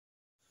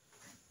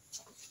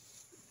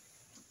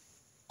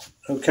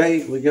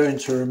Okay, we're going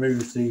to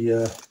remove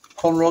the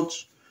con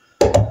rods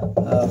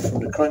from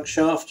the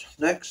crankshaft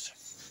next.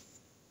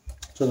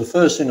 So the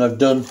first thing I've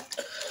done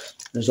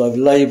is I've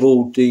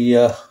labelled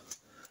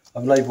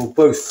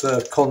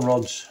both con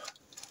rods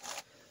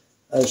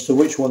as to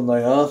which one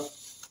they are,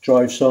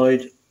 drive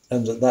side,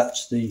 and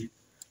that's the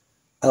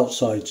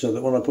outside, so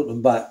that when I put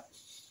them back,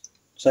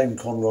 same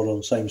con rod on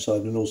the same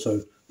side and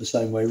also the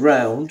same way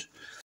round.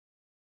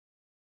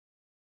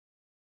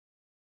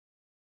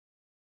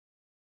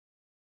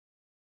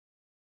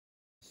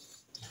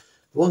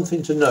 One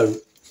thing to note,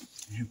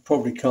 you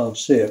probably can't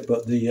see it,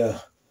 but the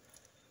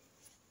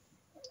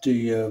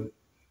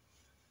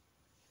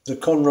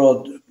con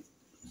rod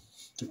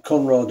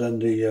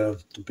and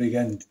the big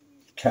end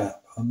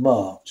cap are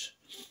marked.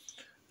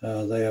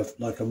 They have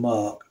like a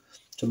mark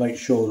to make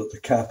sure that the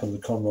cap and the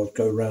con rod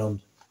go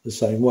round the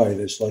same way.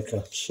 There's like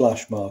a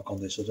slash mark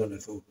on this. I don't know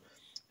if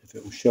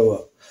it will show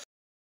up.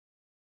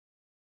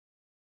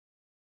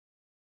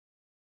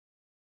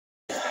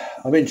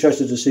 I'm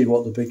interested to see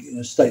what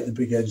the state the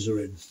big ends are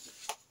in,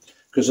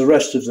 because the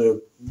rest of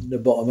the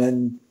bottom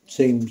end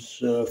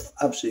seems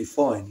absolutely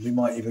fine. We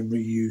might even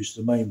reuse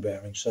the main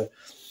bearing, so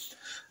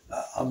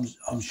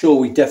I'm sure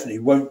we definitely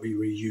won't be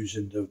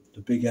reusing the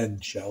big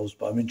end shells,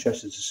 but I'm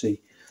interested to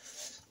see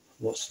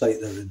what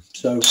state they're in.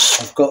 So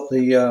I've got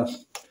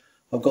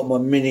my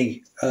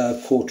mini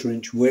 1/4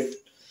 inch width,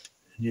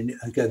 and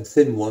again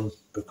thin one,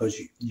 because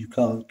you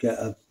can't get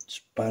a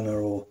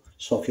spanner or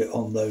socket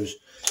on those.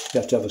 You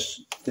have to have a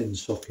thin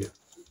socket.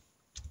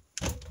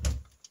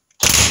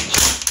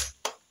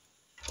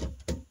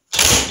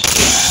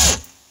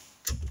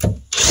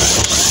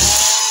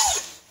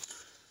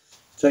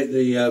 Take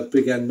the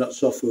big end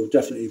nuts off. We'll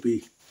definitely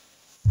be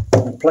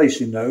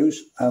replacing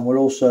those, and we'll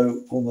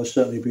also almost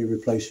certainly be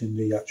replacing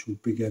the actual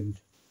big end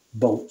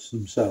bolts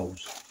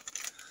themselves.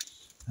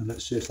 And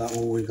let's see if that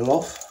will wiggle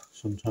off.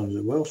 Sometimes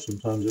it will,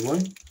 sometimes it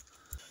won't.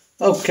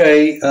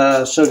 Okay,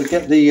 so to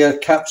get the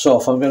caps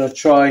off, I'm going to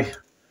try,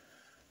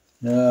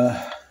 it's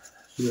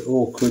a bit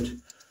awkward,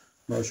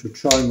 but I shall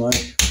try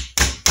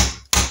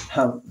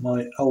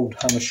my old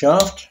hammer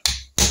shaft.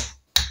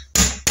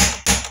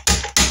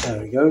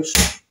 There it goes.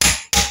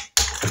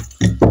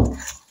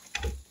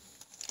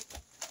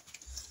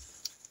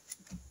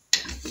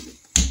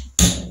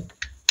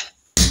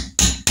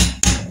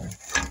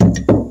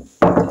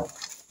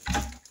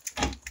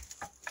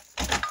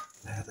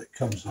 There, that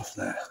comes off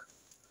there.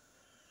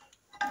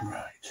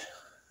 Right,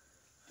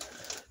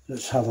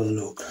 let's have a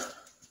look.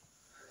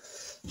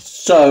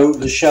 So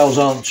the shells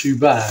aren't too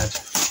bad.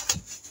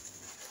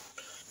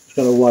 Just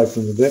going to wipe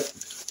them a bit.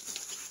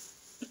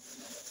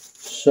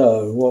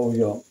 So what we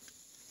got?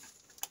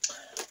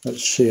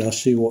 Let's see. I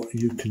see what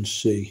you can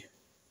see.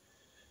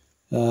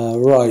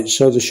 Right.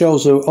 So the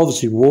shells are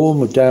obviously warm.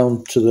 We're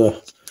down to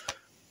the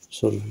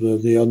sort of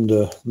the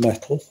under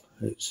metal.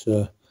 It's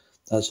that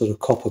sort of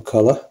copper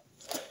colour.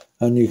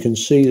 And you can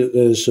see that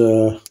there's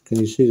can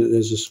you see that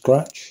there's a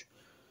scratch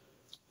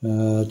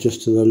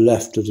just to the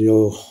left of the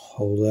oil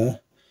hole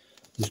there.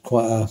 There's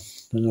quite a, I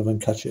don't know if I can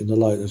catch it in the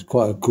light, there's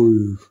quite a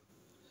groove.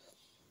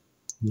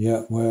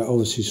 Yeah, where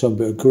obviously some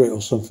bit of grit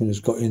or something has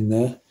got in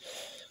there.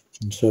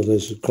 And so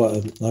there's quite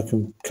a, I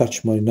can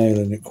catch my nail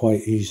in it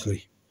quite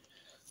easily.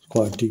 It's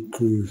quite a deep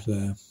groove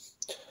there.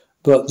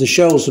 But the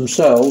shells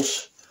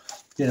themselves,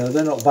 you know,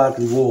 they're not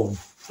badly worn.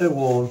 They're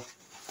worn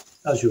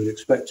as you would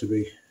expect to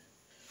be.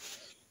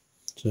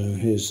 So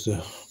here's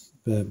the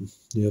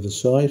other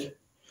side.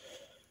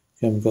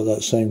 Again, we've got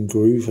that same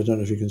groove. I don't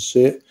know if you can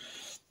see it.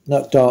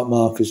 That dark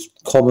mark is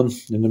common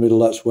in the middle.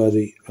 That's where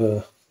the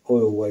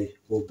oil way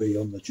will be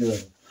on the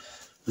journal.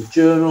 The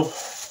journal,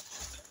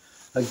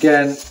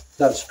 again,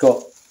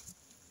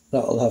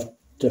 that'll have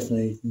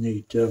definitely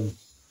need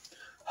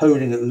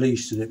honing at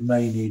least, and it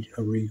may need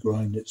a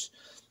regrind. It's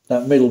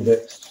that middle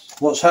bit.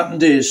 What's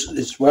happened is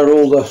it's where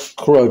all the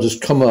corrode has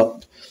come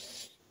up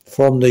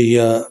from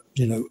the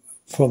you know,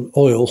 from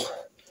oil,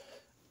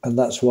 and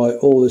that's why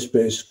all this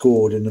bit is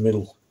scored in the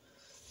middle,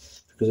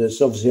 because it's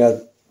obviously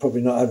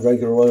probably not had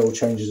regular oil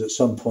changes at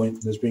some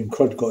point. There's been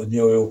crud got in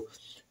the oil,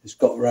 it's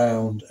got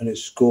round and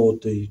it's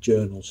scored the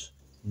journals,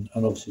 and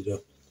obviously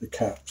the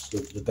caps,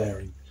 the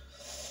bearing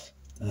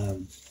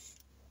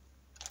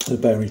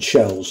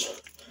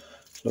shells.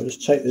 So I'll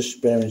just take this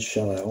bearing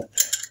shell out,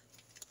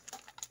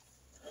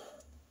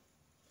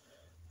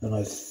 and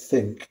I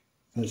think,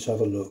 let's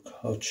have a look.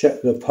 I'll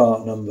check the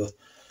part number,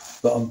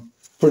 but I'm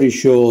pretty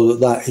sure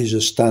that is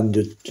a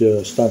standard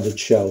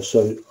shell,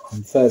 so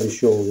I'm fairly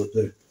sure that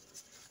the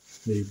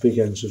big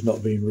ends have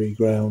not been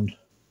reground.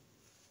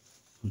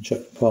 I'll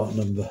check the part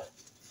number,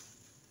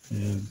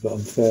 but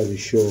I'm fairly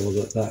sure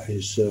that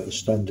is a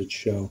standard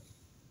shell.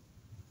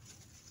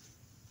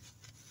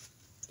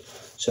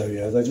 So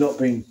yeah, they've not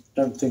been,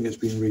 don't think it's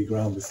been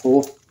reground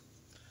before,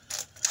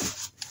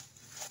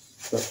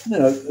 but you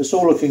know, it's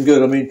all looking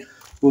good. I mean,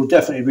 we'll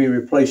definitely be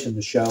replacing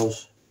the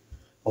shells,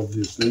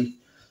 obviously.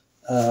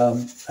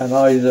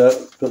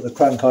 But the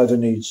crank either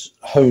needs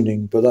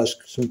honing, but that's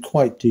some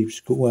quite deep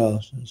score. Well,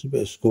 there's a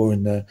bit of score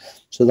in there,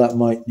 so that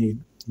might need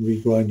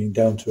regrinding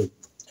down to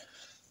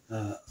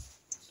a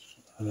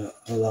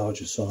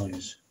larger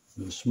size,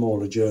 a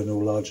smaller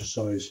journal, larger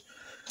size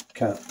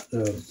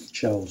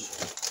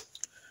shells.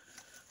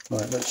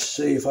 Right, let's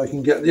see if I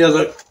can get the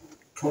other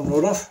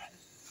conrod off.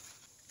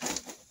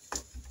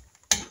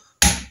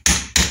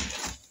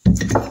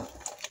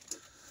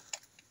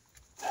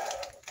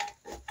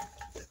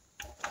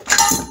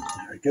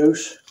 There it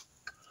goes.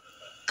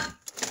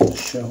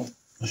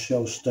 The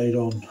shell stayed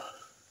on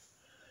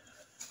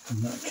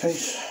in that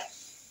case.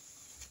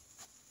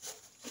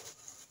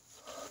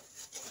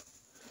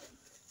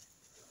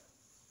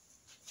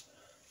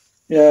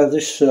 Yeah,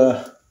 this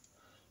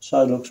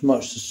side looks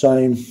much the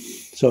same,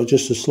 so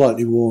just a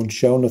slightly worn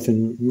shell,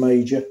 nothing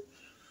major.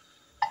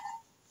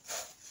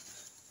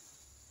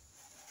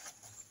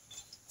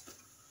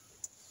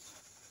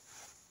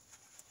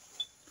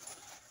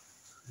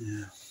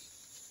 Yeah,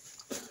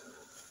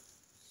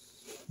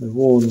 they're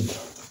worn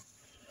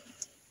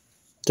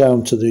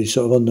down to the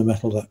sort of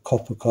undermetal, that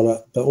copper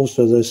colour, but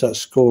also there's that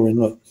scoring,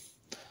 look,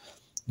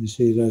 you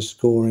see there's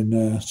scoring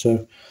there.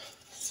 So,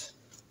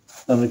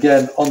 and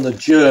again on the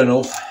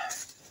journal,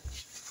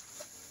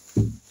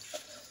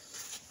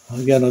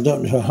 again I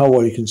don't know how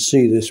well you can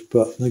see this,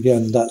 but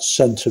again that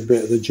centre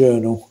bit of the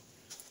journal,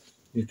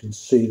 you can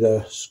see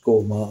the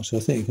score marks. I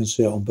think you can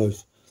see it on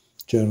both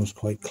journals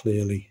quite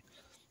clearly.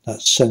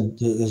 That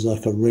there's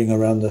like a ring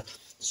around the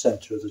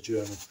centre of the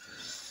journal,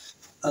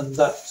 and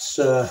that's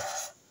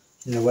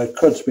you know, where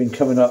crud's been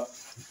coming up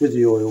with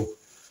the oil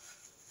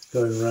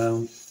going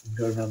around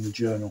the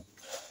journal.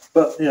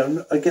 But you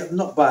know, again,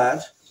 not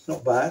bad.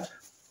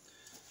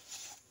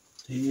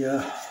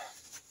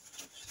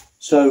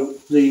 So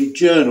the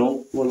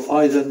journal will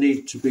either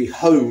need to be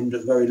honed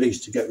at very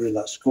least to get rid of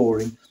that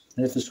scoring,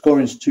 and if the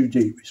scoring is too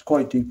deep, it's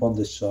quite deep on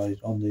this side,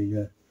 on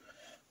the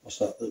what's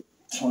that,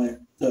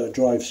 the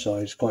drive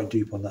side, it's quite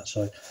deep on that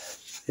side.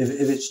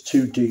 If it's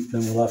too deep,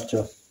 then they'll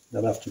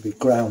have to be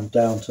ground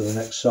down to the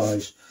next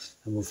size,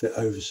 and we'll fit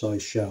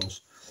oversized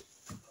shells.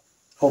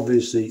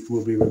 Obviously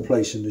we'll be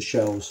replacing the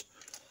shells.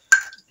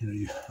 You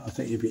know, I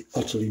think you'd be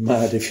utterly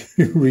mad if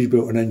you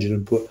rebuilt an engine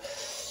and put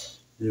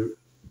the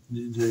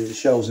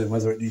shells in,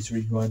 whether it needs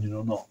regrinding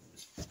or not.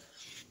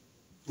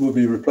 We'll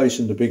be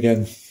replacing the big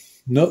end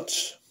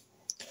nuts,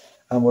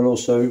 and we'll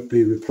also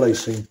be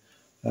replacing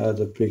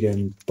the big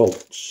end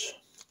bolts.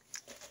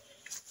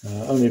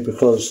 Only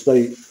because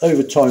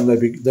over time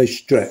they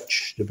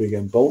stretch, the big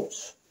end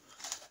bolts.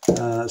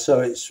 So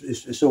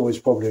it's always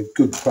probably a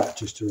good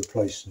practice to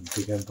replace them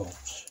big end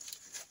bolts.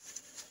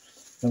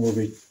 And we'll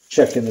be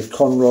checking the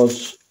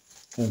conrods,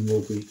 and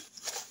we'll be,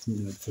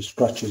 you know, for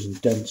scratches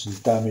and dents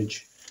and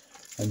damage,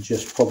 and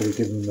just probably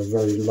giving them a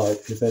very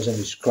light, if there's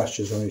any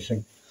scratches or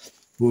anything,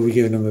 we'll be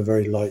giving them a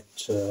very light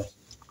sort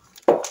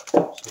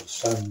of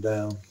sand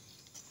down.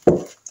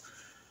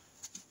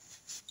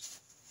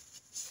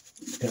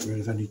 Get rid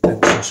of any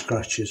dents and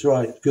scratches.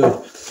 Right,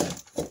 good.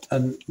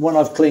 And when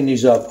I've cleaned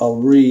these up, I'll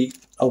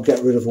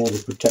get rid of all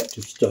the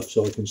protective stuff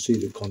so I can see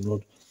the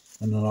conrod,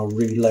 and then I'll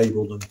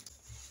relabel them.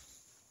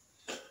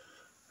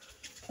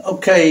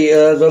 Okay,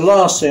 the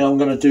last thing I'm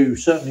going to do,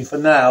 certainly for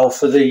now,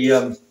 for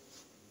the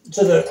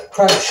to the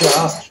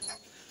crankshaft,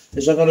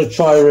 is I'm going to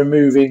try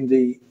removing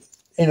the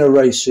inner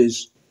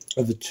races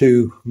of the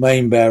two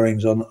main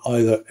bearings on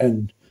either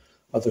end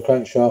of the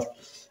crankshaft,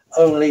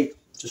 only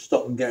to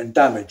stop them getting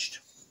damaged.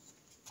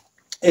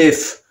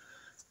 If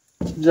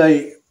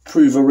they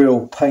prove a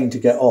real pain to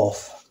get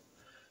off,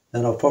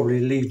 then I'll probably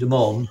leave them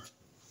on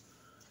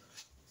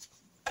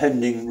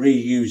pending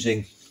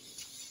reusing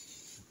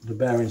the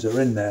bearings that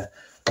are in there.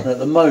 And at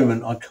the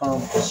moment I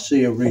can't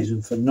see a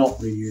reason for not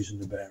reusing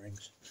the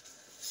bearings,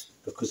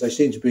 because they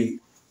seem to be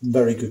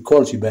very good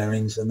quality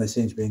bearings and they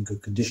seem to be in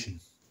good condition.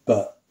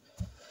 But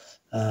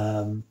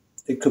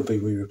it could be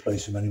we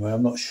replace them anyway.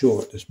 I'm not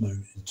sure at this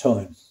moment in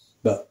time,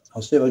 but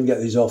I'll see if I can get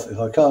these off. If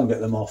I can't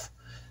get them off,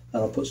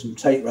 then I'll put some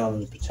tape around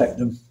them to protect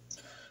them.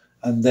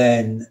 And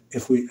then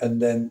if we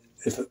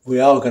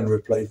are going to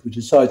replace, if we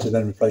decide to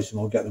then replace them,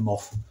 I'll get them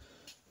off,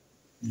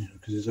 you know,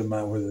 because it doesn't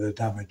matter whether they're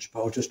damaged,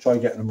 but I'll just try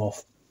getting them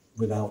off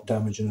without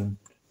damaging them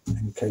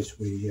in case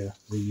we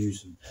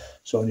reuse them.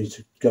 So I need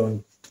to go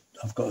and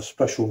I've got a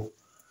special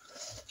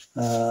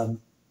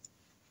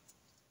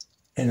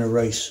inner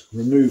race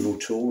removal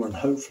tool, and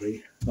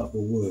hopefully that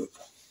will work.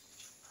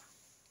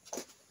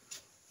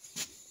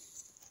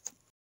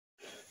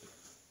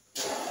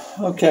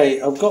 Okay,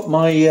 I've got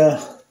my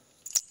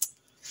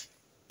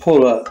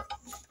puller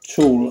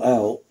tool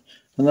out,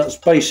 and that's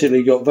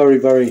basically got very,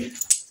 very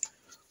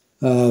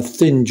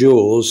thin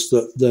jaws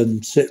that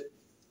then sit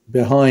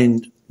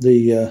behind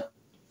the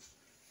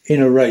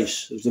inner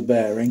race of the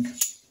bearing.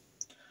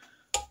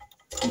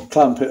 You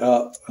clamp it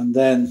up, and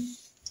then,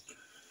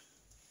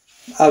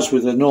 as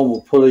with a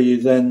normal puller,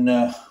 you then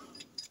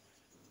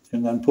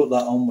can then put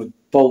that on with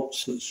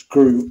bolts that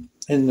screw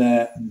in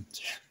there and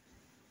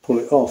pull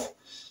it off.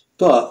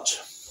 But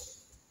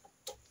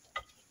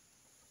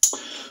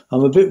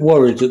I'm a bit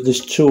worried that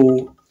this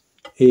tool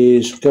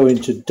is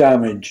going to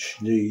damage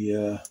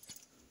the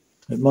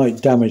it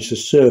might damage the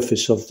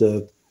surface of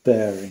the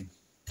bearing.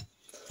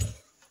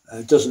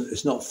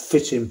 It's not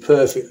fitting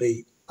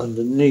perfectly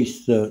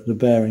underneath the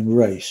bearing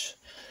race.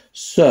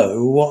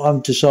 So what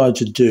I'm decided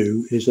to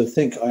do is, I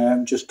think I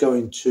am just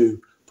going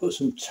to put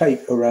some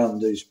tape around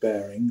these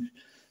bearings.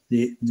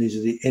 These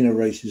are the inner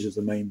races of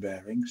the main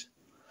bearings,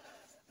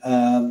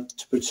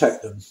 to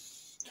protect them.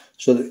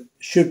 So that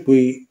should it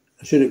be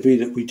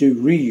that we do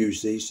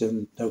reuse these,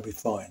 then they'll be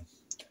fine.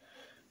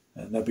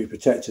 And they'll be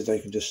protected, they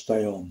can just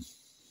stay on.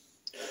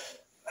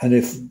 And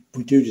if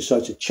we do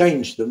decide to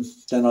change them,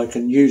 then I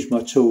can use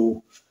my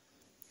tool,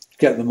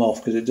 get them off,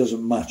 because it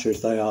doesn't matter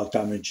if they are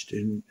damaged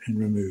in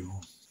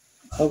removal.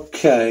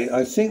 Okay,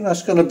 I think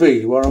that's going to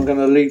be where I'm going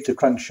to leave the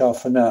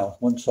crankshaft for now,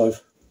 once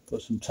I've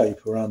put some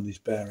tape around these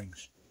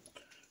bearings.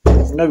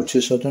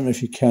 Notice, I don't know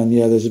if you can,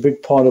 yeah, there's a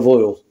big pile of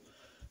oil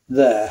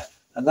there,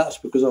 and that's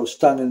because I was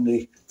standing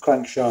the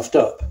crankshaft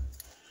up,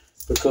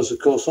 because of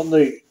course on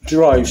the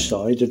drive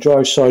side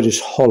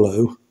is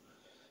hollow,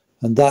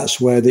 and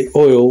that's where the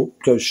oil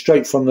goes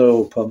straight from the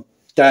oil pump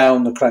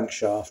down the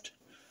crankshaft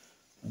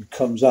and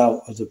comes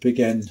out of the big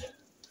end.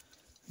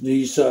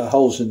 These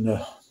holes in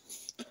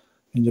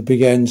the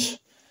big ends,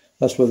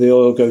 that's where the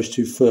oil goes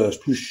to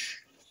first. Whoosh,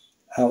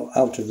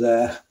 out of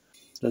there.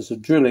 There's a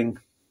drilling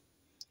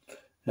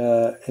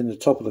in the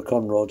top of the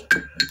conrod,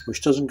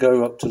 which doesn't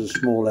go up to the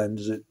small end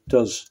as it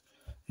does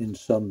in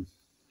some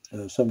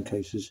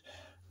cases,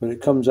 but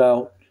it comes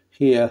out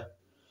here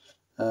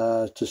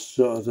to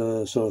sort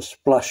of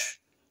splash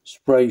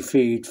spray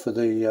feed for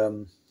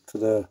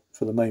the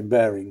main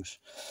bearings,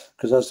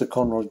 because as the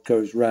conrod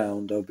goes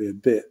round, there'll be a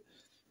bit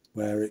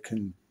where it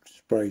can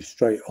spray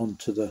straight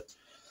onto the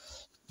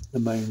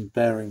main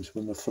bearings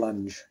when the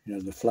flange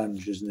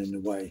isn't in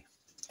the way,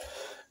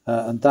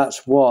 and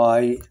that's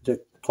why the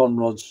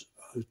conrods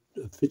are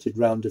fitted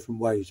round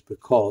different ways,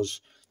 because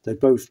they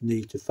both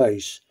need to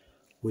face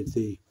with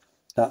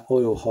that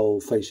oil hole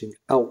facing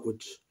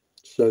outwards,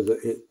 so that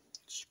it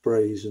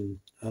sprays and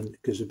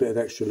gives a bit of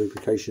extra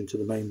lubrication to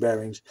the main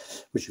bearings,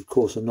 which of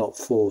course are not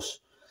force,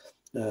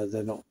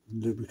 they're not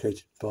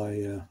lubricated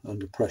by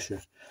under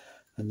pressure.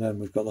 And then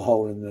we've got the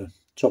hole in the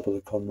top of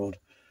the conrod,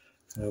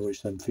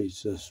 which then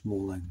feeds the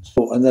small ends.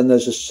 And then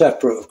there's a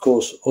separate, of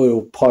course,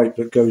 oil pipe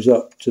that goes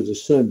up to the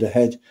cylinder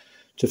head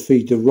to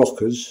feed the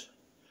rockers.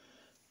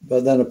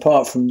 But then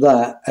apart from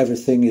that,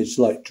 everything is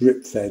like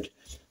drip fed.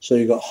 So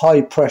you've got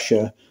high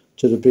pressure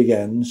to the big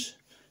ends,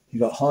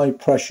 you've got high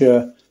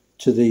pressure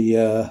to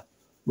the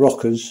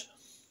rockers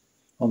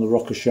on the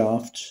rocker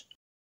shafts.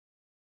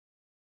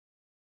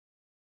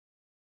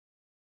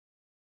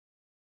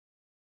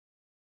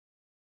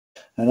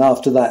 And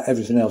after that,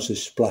 everything else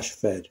is splash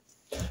fed.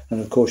 And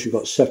of course, you've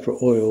got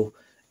separate oil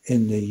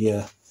in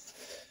the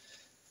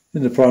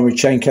primary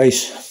chain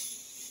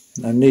case,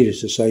 and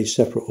needless to say,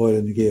 separate oil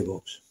in the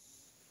gearbox.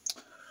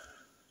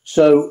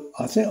 So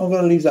I think I'm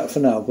going to leave that for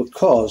now,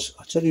 because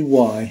I'll tell you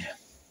why.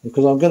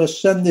 Because I'm going to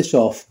send this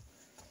off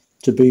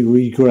to be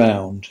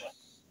reground.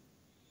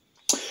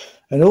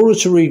 In order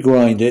to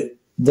regrind it,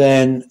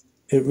 then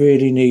it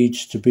really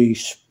needs to be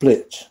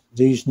split.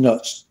 These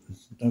nuts,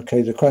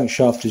 okay, the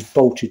crankshaft is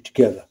bolted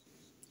together.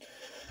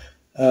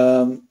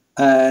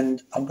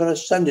 And I'm going to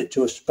send it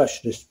to a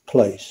specialist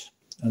place.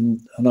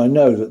 And I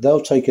know that they'll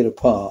take it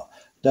apart,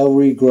 they'll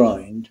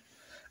regrind,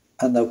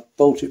 and they'll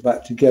bolt it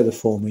back together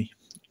for me.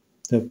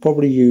 They'll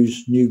probably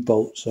use new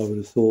bolts, I would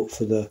have thought,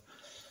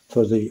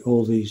 for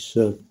all these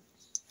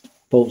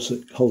bolts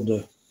that hold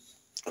the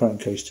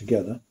crankcase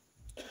together.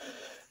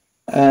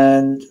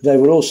 And they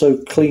will also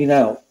clean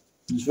out.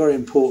 It's very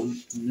important.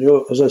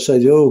 As I say,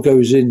 the oil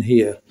goes in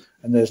here,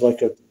 and there's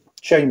like a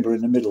chamber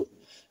in the middle,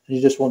 and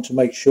you just want to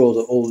make sure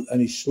that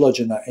any sludge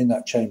in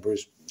that chamber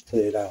is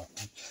cleared out.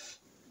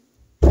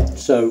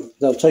 So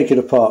they'll take it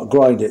apart,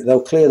 grind it,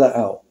 they'll clear that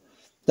out,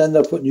 then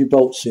they'll put new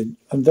bolts in,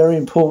 and very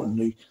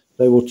importantly,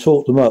 they will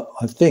torque them up.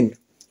 I think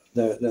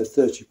they're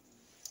 30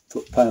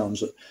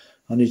 foot-pounds.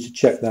 I need to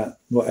check that,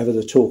 whatever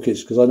the torque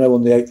is, because I know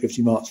on the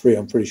 850 Mark III,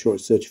 I'm pretty sure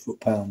it's 30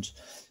 foot-pounds.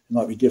 It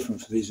might be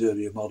different for these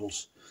earlier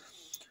models.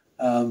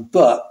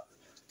 But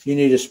you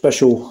need a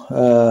special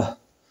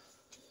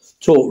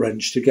torque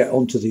wrench to get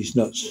onto these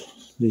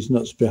nuts. These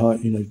nuts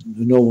behind,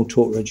 the normal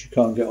torque wrench, you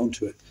can't get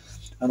onto it.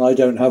 And I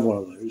don't have one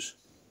of those.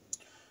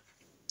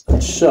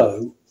 And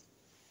so,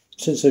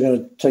 since they're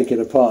going to take it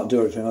apart and do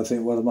everything, I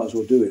think, well, I might as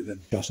well do it then.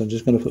 I'm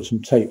just going to put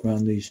some tape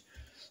around the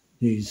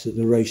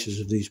races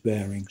of these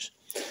bearings.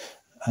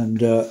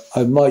 And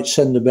I might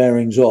send the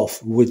bearings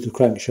off with the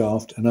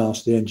crankshaft and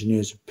ask the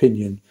engineer's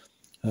opinion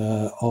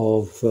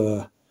of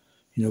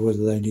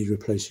whether they need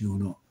replacing or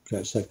not.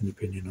 Get a second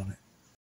opinion on it.